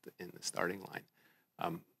point in the starting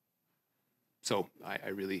line. So I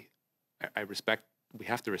respect. We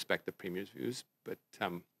have to respect the Premier's views, but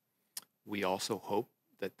we also hope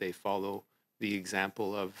that they follow the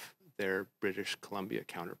example of their British Columbia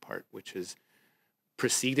counterpart, which has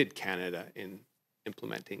preceded Canada in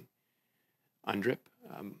implementing UNDRIP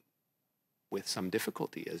with some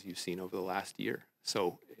difficulty, as you've seen over the last year.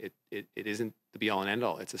 So it isn't the be-all and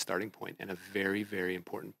end-all. It's a starting point, and a very, very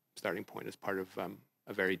important starting point as part of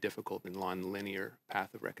a very difficult and non-linear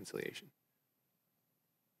path of reconciliation.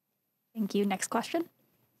 Thank you. Next question.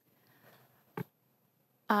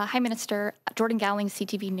 Hi, Minister. Jordan Gowling,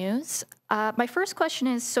 CTV News. My first question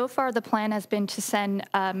is, so far the plan has been to send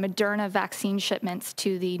Moderna vaccine shipments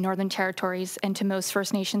to the Northern Territories and to most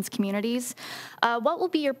First Nations communities. What will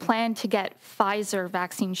be your plan to get Pfizer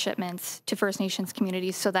vaccine shipments to First Nations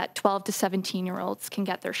communities so that 12 to 17-year-olds can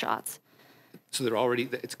get their shots? So they're already,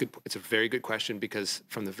 it's good. It's a very good question, because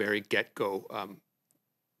from the very get-go,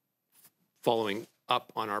 following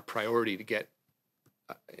up on our priority to get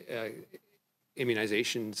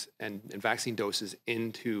immunizations and vaccine doses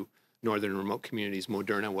into northern and remote communities,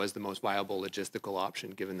 Moderna was the most viable logistical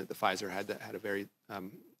option, given that the Pfizer had a very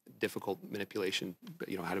difficult manipulation,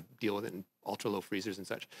 how to deal with it in ultra-low freezers and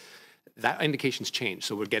such. That indication's changed,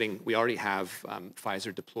 so we already have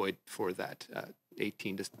Pfizer deployed for that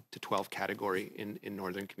 18 to 12 category in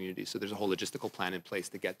northern communities. So there's a whole logistical plan in place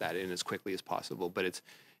to get that in as quickly as possible. But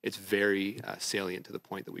it's very salient to the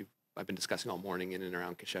point that I've been discussing all morning in and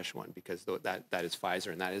around Kashechewan, because that is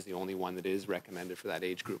Pfizer, and that is the only one that is recommended for that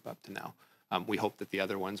age group up to now. We hope that the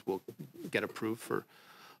other ones will get approved for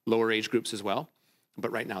lower age groups as well.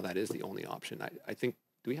 But right now, that is the only option. I think,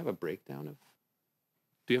 do we have a breakdown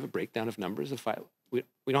of numbers of Pfizer?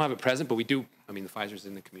 We don't have it present, but we do. I mean, the Pfizer's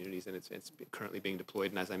in the communities, and it's currently being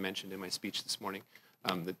deployed. And as I mentioned in my speech this morning,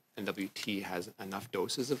 the NWT has enough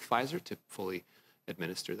doses of Pfizer to fully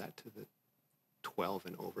administer that to the 12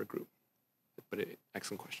 and over group. But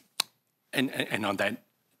excellent question. And on that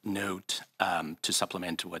note, to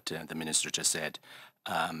supplement what the minister just said,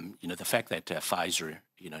 the fact that Pfizer,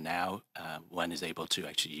 now one is able to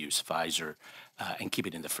actually use Pfizer and keep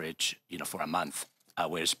it in the fridge, for a month,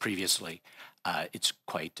 whereas previously it's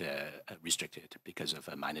quite restricted because of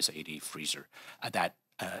a -80 freezer. That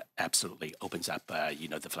absolutely opens up,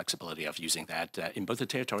 the flexibility of using that in both the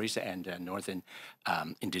territories and northern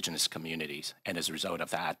Indigenous communities. And as a result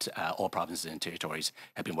of that, all provinces and territories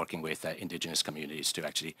have been working with Indigenous communities to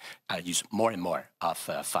actually use more and more of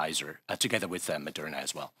Pfizer, together with Moderna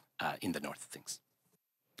as well, in the north of things.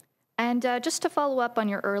 And just to follow up on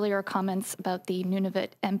your earlier comments about the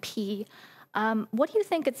Nunavut MP, what do you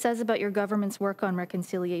think it says about your government's work on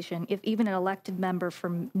reconciliation if even an elected member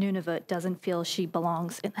from Nunavut doesn't feel she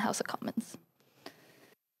belongs in the House of Commons?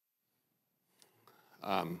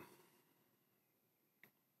 I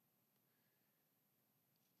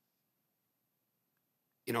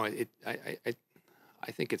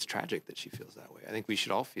think it's tragic that she feels that way. I think we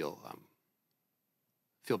should all feel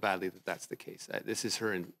badly that that's the case. This is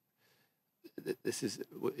her, this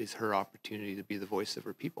is her opportunity to be the voice of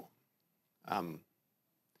her people.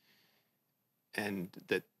 And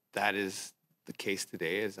that is the case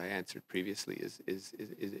today, as I answered previously, is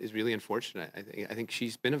really unfortunate. I think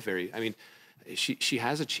she's been she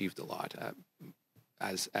has achieved a lot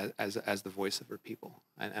as the voice of her people,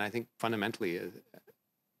 and I think fundamentally,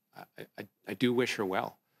 I do wish her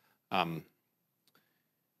well. But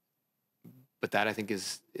that, I think,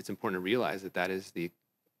 it's important to realize that is the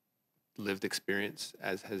lived experience,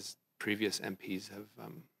 as has previous MPs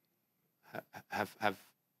have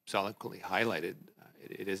solidly highlighted.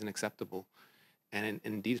 It isn't acceptable, and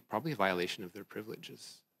indeed, it's probably a violation of their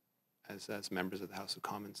privileges as members of the House of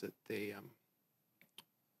Commons, that they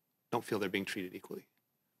don't feel they're being treated equally.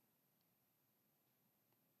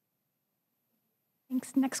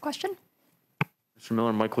 Thanks. Next question. Mr.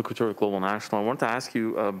 Miller, Michael Couture with Global National. I wanted to ask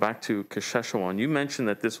you back to Kashechewan. You mentioned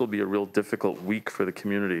that this will be a real difficult week for the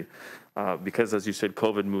community because, as you said,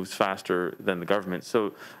 COVID moves faster than the government.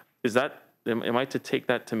 So is that, am I to take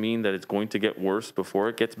that to mean that it's going to get worse before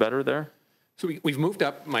it gets better there? So we've moved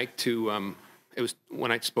up, Mike, to, it was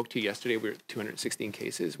when I spoke to you yesterday, we were at 216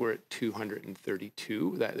 cases. We're at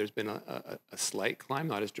 232. There's been a slight climb,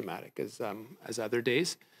 not as dramatic as other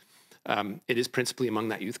days. It is principally among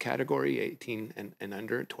that youth category, 18 and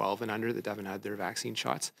under, 12 and under, that haven't had their vaccine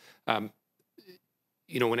shots. When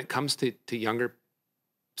it comes to younger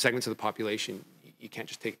segments of the population, you can't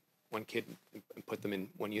just take one kid and put them in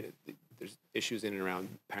one unit. There's issues in and around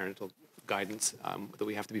parental guidance that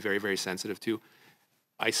we have to be very, very sensitive to.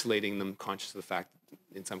 Isolating them, conscious of the fact,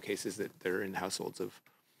 in some cases, that they're in households of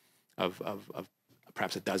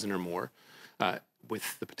perhaps a dozen or more,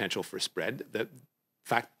 with the potential for spread. The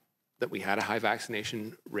fact that we had a high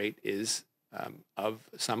vaccination rate is of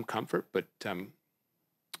some comfort, but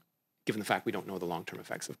given the fact we don't know the long-term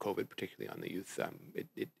effects of COVID, particularly on the youth,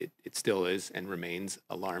 it still is and remains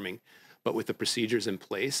alarming. But with the procedures in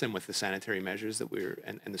place and with the sanitary measures that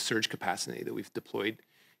and the surge capacity that we've deployed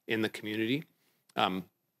in the community,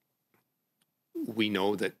 we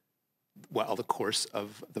know that while the course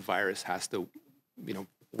of the virus has to,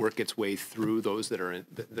 work its way through those that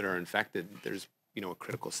are infected, there's a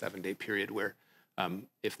critical 7-day period where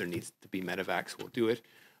if there needs to be medevacs, we'll do it.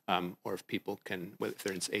 Or if people if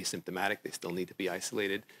they're asymptomatic, they still need to be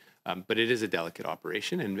isolated. But it is a delicate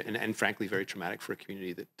operation and frankly, very traumatic for a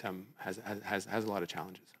community that has a lot of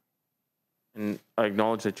challenges. And I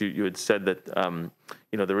acknowledge that you had said that,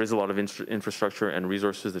 there is a lot of infrastructure and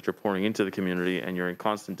resources that you're pouring into the community, and you're in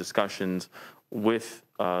constant discussions with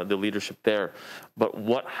the leadership there. But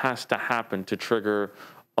what has to happen to trigger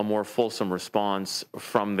a more fulsome response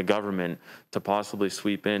from the government to possibly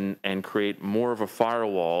sweep in and create more of a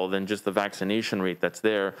firewall than just the vaccination rate that's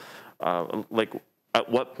there? At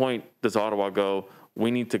what point does Ottawa go,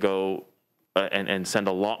 we need to go and send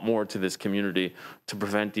a lot more to this community to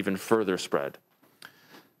prevent even further spread?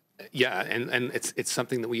 Yeah, and it's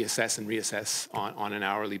something that we assess and reassess on an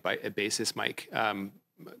hourly basis, Mike.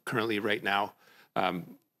 Currently, right now,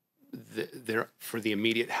 for the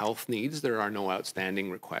immediate health needs, there are no outstanding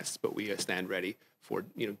requests, but we stand ready for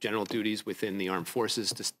general duties within the armed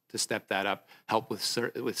forces to step that up, help with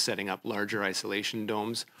setting up larger isolation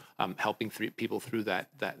domes, helping people through that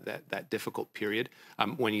difficult period.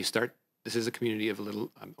 When you start, this is a community of a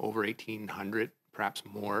little over 1,800, perhaps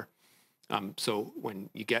more. So when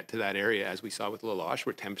you get to that area, as we saw with La Loche,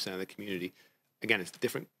 we're 10% of the community. Again, it's a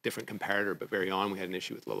different comparator, but very on, we had an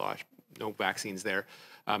issue with La Loche, no vaccines there.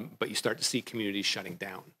 But you start to see communities shutting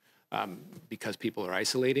down because people are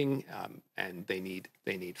isolating and they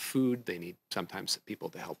need food. They need sometimes people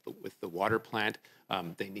to help with the water plant.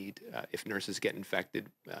 They need, if nurses get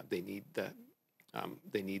infected, they need the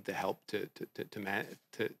help to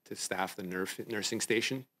staff the nursing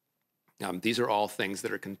station. These are all things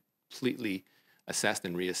that are completely assessed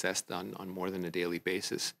and reassessed on more than a daily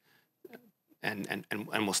basis. and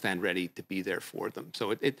we'll stand ready to be there for them.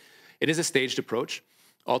 So it is a staged approach.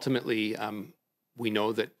 Ultimately, we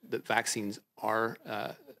know that vaccines are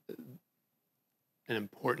an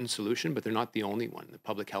important solution, but they're not the only one. The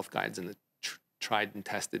public health guides and the tried and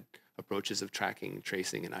tested approaches of tracking,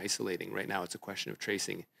 tracing, and isolating. Right now, it's a question of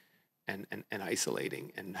tracing and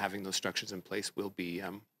isolating, and having those structures in place will be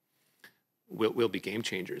game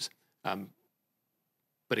changers.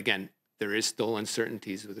 But again, there is still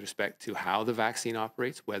uncertainties with respect to how the vaccine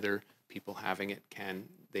operates, whether people having it can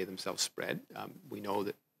they themselves spread. We know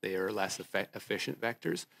that they are less efficient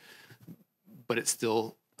vectors, but it's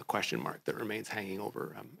still a question mark that remains hanging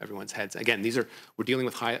over everyone's heads. Again, we're dealing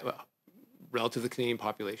with relative to the Canadian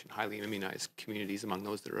population, highly immunized communities among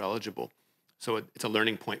those that are eligible. So it's a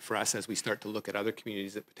learning point for us as we start to look at other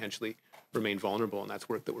communities that potentially remain vulnerable, and that's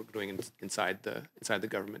work that we're doing inside the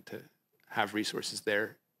government to have resources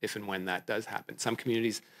there if and when that does happen. Some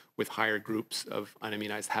communities with higher groups of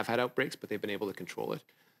unimmunized have had outbreaks, but they've been able to control it.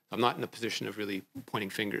 I'm not in a position of really pointing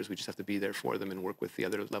fingers. We just have to be there for them and work with the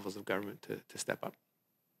other levels of government to step up.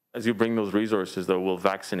 As you bring those resources, though, will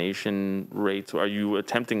vaccination rates, are you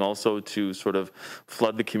attempting also to sort of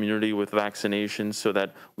flood the community with vaccinations so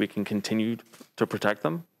that we can continue to protect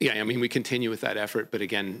them? Yeah, I mean, we continue with that effort, but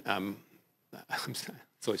again,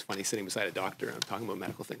 it's always funny sitting beside a doctor and I'm talking about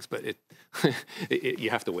medical things, but you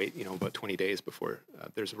have to wait, about 20 days before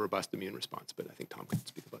there's a robust immune response. But I think Tom can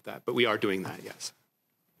speak about that. But we are doing that, yes.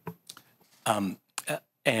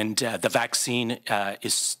 And the vaccine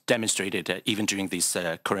is demonstrated, even during this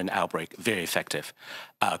current outbreak, very effective,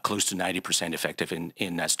 close to 90% effective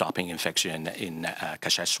in stopping infection in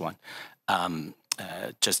Kashechewan.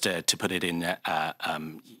 Just to put it in,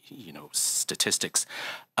 statistics,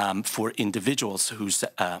 for individuals who's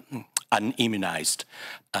unimmunized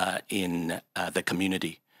in the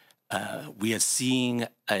community, we are seeing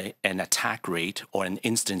an attack rate or an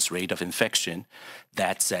instance rate of infection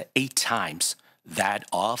that's 8 times that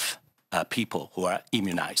of people who are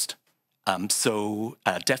immunized. So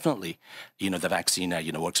definitely, the vaccine,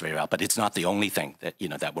 works very well, but it's not the only thing that,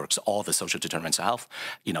 that works. All the social determinants of health,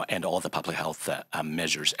 and all the public health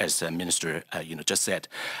measures, as the Minister, just said,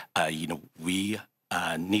 we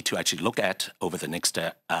need to actually look at over the next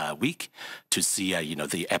week to see,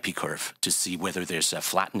 the epi curve, to see whether there's a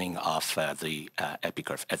flattening of the epi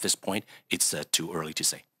curve. At this point, it's too early to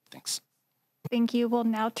say. Thanks. Thank you. We'll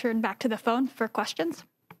now turn back to the phone for questions.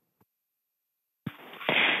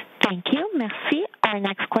 Thank you. Merci. Our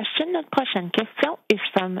next question, notre prochaine question is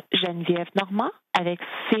from Geneviève Normand avec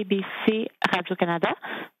CBC Radio-Canada.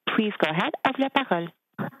 Please go ahead. À vous la parole.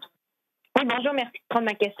 Oui, bonjour, merci de prendre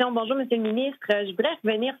ma question. Bonjour, Monsieur le ministre. Je voudrais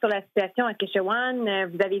revenir sur la situation à Kashechewan.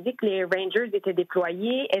 Vous avez dit que les Rangers étaient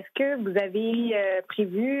déployés. Est-ce que vous avez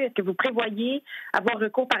est-ce que vous prévoyez avoir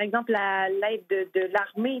recours, par exemple, à l'aide de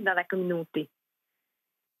l'armée dans la communauté?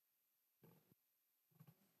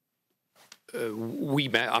 Oui,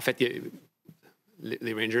 en fait,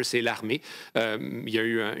 les Rangers, c'est l'armée. Il y a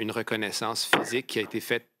eu une reconnaissance physique qui a été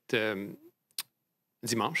faite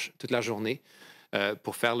dimanche, toute la journée,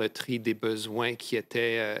 pour faire le tri des besoins qui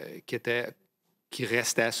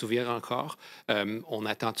restaient à assouvir encore. On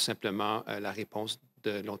attend tout simplement la réponse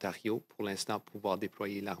de l'Ontario pour l'instant pour pouvoir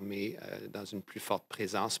déployer l'armée dans une plus forte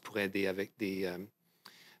présence pour aider avec de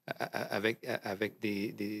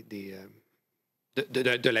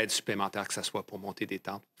l'aide supplémentaire, que ce soit pour monter des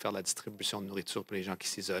tentes, pour faire la distribution de nourriture pour les gens qui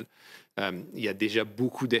s'isolent. Il y a déjà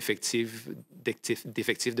beaucoup d'effectifs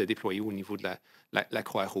de déployer au niveau de la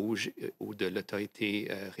Croix-Rouge ou de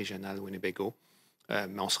l'autorité régionale Winnebago,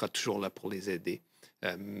 mais on sera toujours là pour les aider.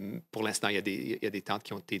 Pour l'instant, il y a des tentes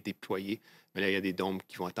qui ont été déployées, mais là, il y a des dômes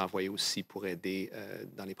qui vont être envoyés aussi pour aider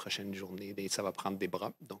dans les prochaines journées. Et ça va prendre des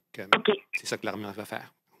bras. Donc, c'est ça que l'armée va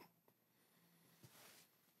faire.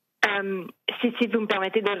 Si vous me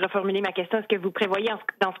permettez de reformuler ma question, est-ce que vous prévoyez,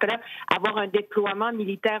 dans ce cas-là, avoir un déploiement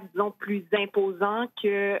militaire, disons, plus imposant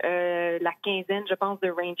que la quinzaine, je pense, de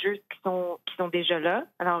Rangers qui sont déjà là?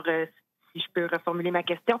 Alors, si je peux reformuler ma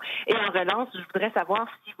question. Et en relance, je voudrais savoir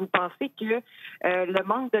si vous pensez que le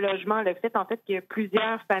manque de logement, le fait, en fait, que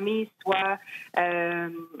plusieurs familles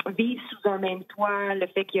vivent sous un même toit, le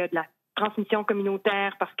fait qu'il y a de la transmission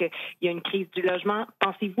communautaire parce qu'il y a une crise du logement.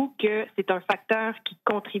 Pensez-vous que c'est un facteur qui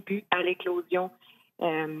contribue à l'éclosion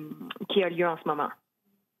qui a lieu en ce moment?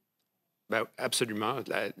 Ben, absolument.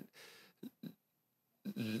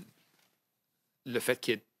 Le fait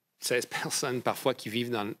qu'il y ait 16 personnes parfois qui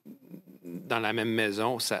vivent dans la même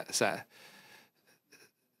maison, ça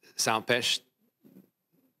empêche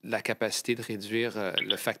la capacité de réduire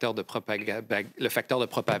le facteur de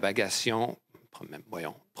propagation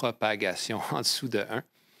en dessous de 1.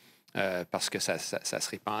 parce que ça se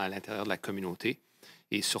répand à l'intérieur de la communauté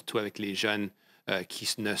et surtout avec les jeunes qui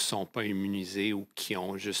ne sont pas immunisés ou qui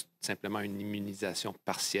ont juste simplement une immunisation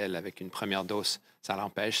partielle avec une première dose, ça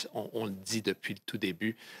l'empêche. On le dit depuis le tout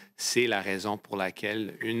début, c'est la raison pour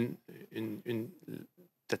laquelle,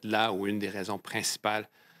 peut-être là où une des raisons principales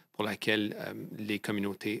pour laquelle les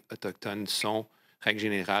communautés autochtones sont, règle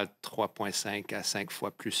générale, 3,5 à 5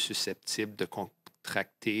 fois plus susceptibles de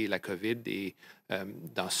contracter la COVID et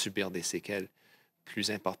d'en subir des séquelles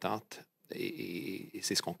plus importantes. Et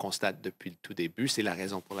c'est ce qu'on constate depuis le tout début. C'est la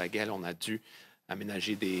raison pour laquelle on a dû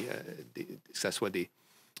aménager que ce soit des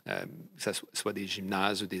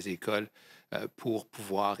gymnases ou des écoles pour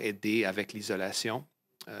pouvoir aider avec l'isolation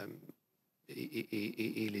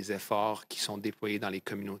et les efforts qui sont déployés dans les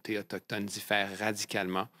communautés autochtones diffèrent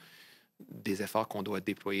radicalement des efforts qu'on doit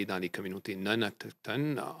déployer dans les communautés non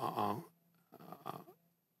autochtones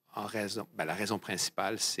en raison. La raison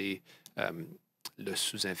principale, c'est le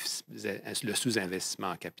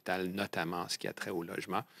sous-investissement en capital, notamment ce qui a trait au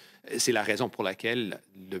logement. C'est la raison pour laquelle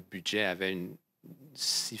le budget avait une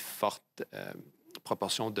si forte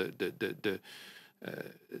proportion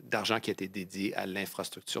d'argent qui a été dédié à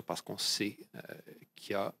l'infrastructure parce qu'on sait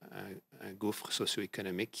qu'il y a un gouffre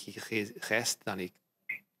socio-économique qui reste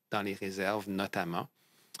dans les réserves notamment,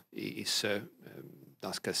 et ce,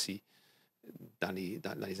 dans ce cas-ci, dans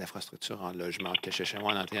les infrastructures en logement.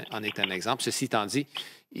 Kashechewan en est un exemple. Ceci étant dit,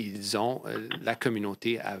 la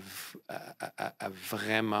communauté a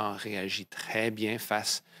vraiment réagi très bien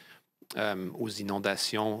face aux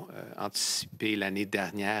inondations anticipées l'année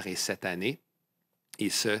dernière et cette année, et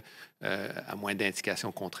ce, à moins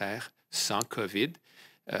d'indications contraires, sans COVID.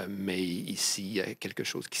 Mais ici, il y a quelque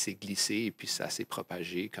chose qui s'est glissé et puis ça s'est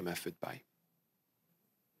propagé comme un feu de paille.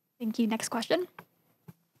 Thank you. Next question.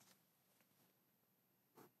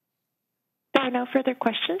 There are no further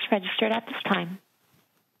questions registered at this time.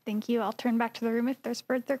 Thank you. I'll turn back to the room if there's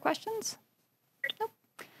further questions. Nope.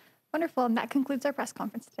 Wonderful. And that concludes our press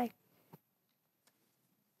conference today.